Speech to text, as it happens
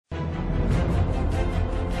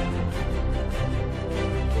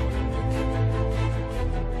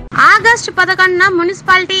August 11న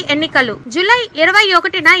municipality ఎన్నికలు. July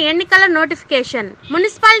 21న ఎన్నికల notification.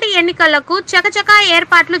 Municipality ఎన్నికలకు చకచకా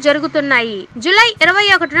ఏర్పాట్లు జరుగుతున్నాయి. జూలై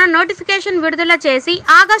 21న నోటిఫికేషన్ విడుదల చేసి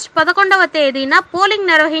ఆగస్టు 11వ తేదీన పోలింగ్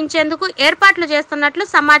నిర్వహించేందుకు ఏర్పాట్లు చేస్తున్నట్లు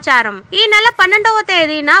సమాచారం. ఈ నెల 12వ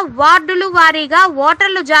తేదీన వార్డులు వారీగా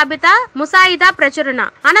ఓటర్ల జాబితా ముసాయిదా ప్రచురణ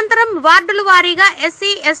అనంతరం వార్డుల వారీగా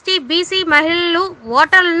ఎస్సీ, ఎస్టీ, బీసీ మహిళలు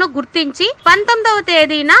ఓటర్లను గుర్తించి 19వ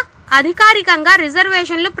తేదీన అధికారికంగా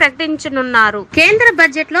రిజర్వేషన్లు ప్రకటించనున్నారు. కేంద్ర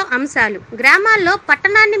బడ్జెట్ లో అంశాలు. గ్రామాల్లో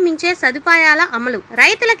పట్టణాన్ని మించే సదుపాయాల అమలు.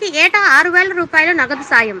 రైతులకి ఏటా 6,000 రూపాయల నగదు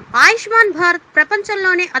సాయం. ఆయుష్మాన్ భారత్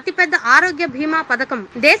ప్రపంచంలోనే అతిపెద్ద ఆరోగ్య బీమా పథకం.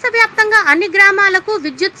 దేశవ్యాప్తంగా అన్ని గ్రామాలకు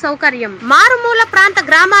విద్యుత్ సౌకర్యం. మారుమూల ప్రాంత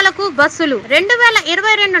గ్రామాలకు బస్సులు.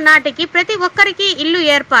 2022 నాటికి ప్రతి ఒక్కరికి ఇల్లు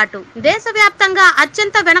ఏర్పాటు. దేశవ్యాప్తంగా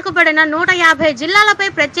అత్యంత వెనుకబడిన 150 జిల్లాలపై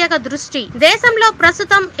ప్రత్యేక దృష్టి. దేశంలో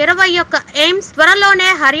ప్రస్తుతం 21 ఎయిమ్స్, త్వరలోనే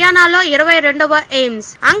హర్యానా 22వ ఎయిమ్స్.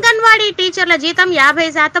 అంగన్వాడీ టీచర్ల జీతం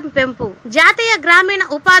 50% పెంపు. జాతీయ గ్రామీణ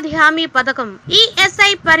ఉపాధి హామీ పథకం.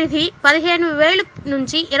 ఈఎస్ఐ పరిధి 15,000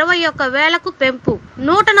 నుంచి 21,000కు పెంపు.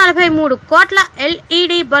 143 కోట్ల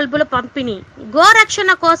ఎల్ఈడి బల్బుల పంపిణీ. గోరక్షణ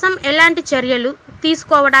కోసం ఎలాంటి చర్యలు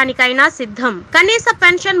తీసుకోవడానికైనా సిద్ధం. కనీస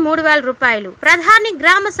పెన్షన్ 3,000 రూపాయలు. ప్రధాని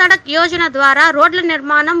గ్రామ సడక్ యోజన ద్వారా రోడ్ల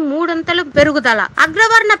నిర్మాణం 3 పెరుగుదల.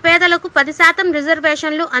 అగ్రవర్ణ పేదలకు 10%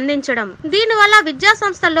 రిజర్వేషన్లు అందించడం. దీనివల్ల విద్యా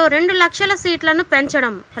సంస్థల్లో 2 లక్షల సీట్లను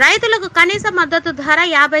పెంచడం. రైతులకు కనీస మద్దతు ధర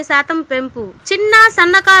 50% పెంపు. చిన్న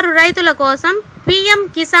సన్నకారు రైతుల కోసం పీఎం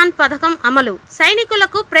కిసాన్ పథకం అమలు.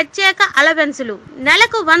 సైనికులకు ప్రత్యేక అలవెన్సులు.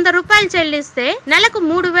 నెలకు 100 రూపాయలు చెల్లిస్తే నెలకు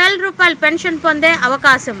 3,000 రూపాయలు పెన్షన్ పొందే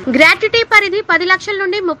అవకాశం. గ్రాట్యుటీ పరిధి 10 లక్షల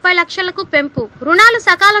నుండి 30 లక్షలకు పెంపు. రుణాలు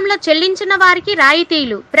సకాలంలో చెల్లించిన వారికి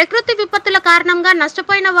రాయితీలు. ప్రకృతి విపత్తుల కారణంగా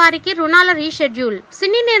నష్టపోయిన వారికి రుణాల రీషెడ్యూల్.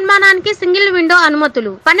 సినీ నిర్మాణానికి సింగిల్ విండో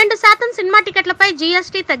అనుమతులు. 12% సినిమా టికెట్లపై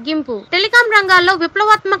జీఎస్టీ తగ్గింపు. టెలికాం రంగాల్లో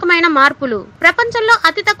విప్లవాత్మకమైన మార్పులు. ప్రపంచంలో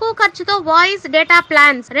అతి తక్కువ ఖర్చుతో వాయిస్ డేటా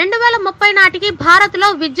ప్లాన్స్. 2030 నాటికి భారత్ లో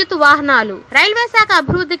విద్యుత్ వాహనాలు. రైల్వే శాఖ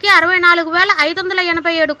అభివృద్ధికి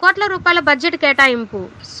 64,587 కోట్ల రూపాయల బడ్జెట్ కేటాయింపు.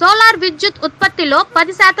 సోలార్ విద్యుత్ ఉత్పత్తిలో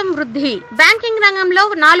 10% వృద్ధి. బ్యాంకింగ్ రంగంలో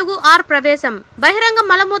 4R ప్రవేశం. బహిరంగ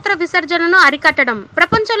మలమూత్ర విసర్జనను అరికట్టడం.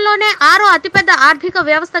 ప్రపంచంలోనే 6వ అతిపెద్ద ఆర్థిక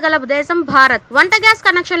వ్యవస్థ గల దేశం భారత్. వంట గ్యాస్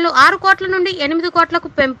కనెక్షన్లు 6 కోట్ల నుండి 8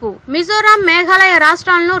 కోట్లకు పెంపు. మిజోరాం, మేఘాలయ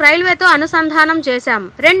రాష్ట్రాలను రైల్వేతో అనుసంధానం చేశాం.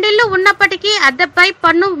 2 ఇళ్లు ఉన్నప్పటికీ అద్దెపై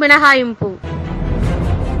పన్ను మినహాయింపు.